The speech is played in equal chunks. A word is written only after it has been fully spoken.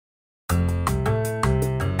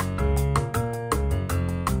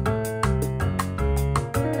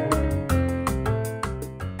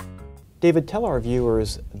David, tell our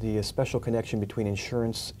viewers the special connection between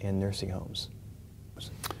insurance and nursing homes.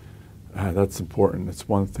 That's important. It's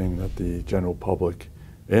one thing that the general public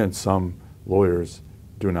and some lawyers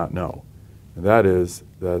do not know. And that is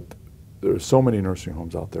that there are so many nursing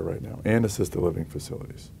homes out there right now and assisted living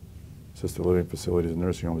facilities. Assisted living facilities and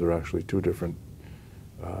nursing homes are actually two different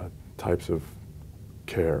types of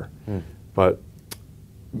care. But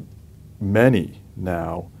many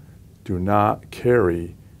now do not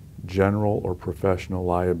carry general or professional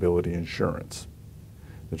liability insurance.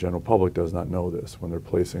 The general public does not know this when they're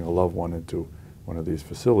placing a loved one into one of these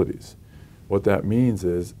facilities. What that means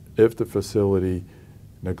is if the facility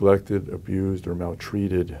neglected, abused, or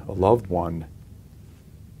maltreated a loved one,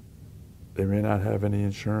 they may not have any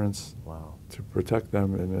insurance to protect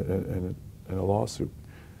them in a lawsuit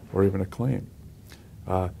or even a claim.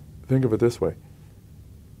 Think of it this way.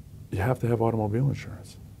 You have to have automobile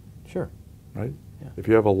insurance. Sure. Right? Yeah. If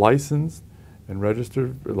you have a license and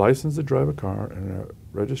license to drive a car and a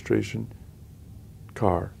registration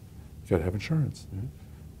car, you got to have insurance.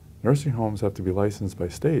 Nursing homes have to be licensed by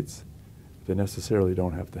states. They necessarily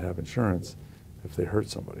don't have to have insurance if they hurt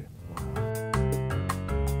somebody.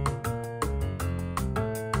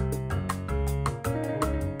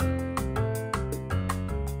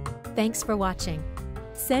 Thanks for watching.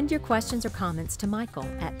 Send your questions or comments to Michael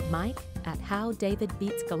at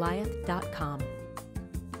mike@howdavidbeatsgoliath.com.